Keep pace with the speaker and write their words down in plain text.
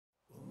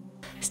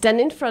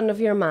Stand in front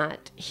of your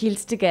mat,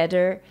 heels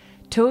together,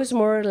 toes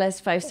more or less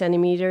 5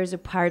 centimeters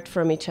apart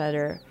from each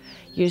other.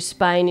 Your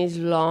spine is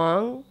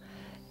long,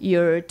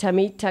 your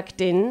tummy tucked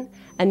in,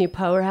 and your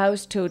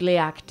powerhouse totally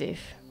active.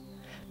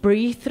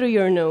 Breathe through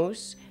your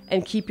nose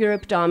and keep your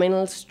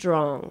abdominals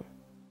strong.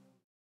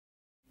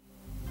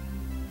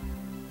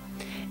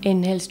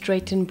 Inhale,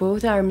 straighten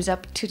both arms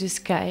up to the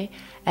sky.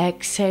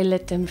 Exhale,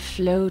 let them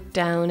float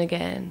down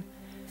again.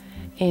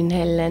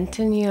 Inhale,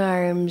 lengthen your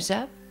arms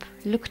up.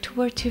 Look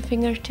towards your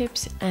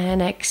fingertips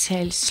and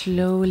exhale,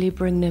 slowly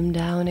bring them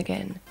down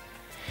again.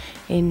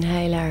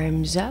 Inhale,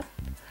 arms up.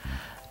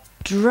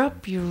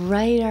 Drop your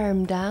right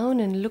arm down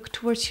and look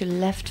towards your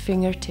left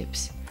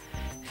fingertips.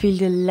 Feel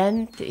the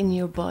length in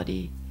your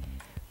body.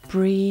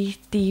 Breathe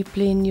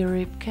deeply in your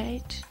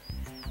ribcage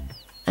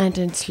and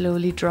then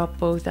slowly drop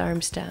both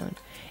arms down.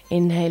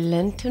 Inhale,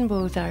 lengthen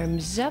both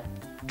arms up.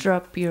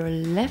 Drop your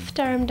left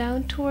arm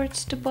down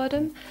towards the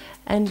bottom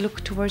and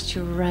look towards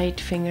your right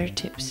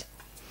fingertips.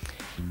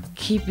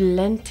 Keep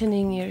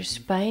lengthening your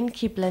spine,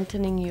 keep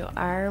lengthening your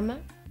arm,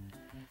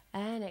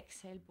 and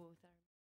exhale both arms.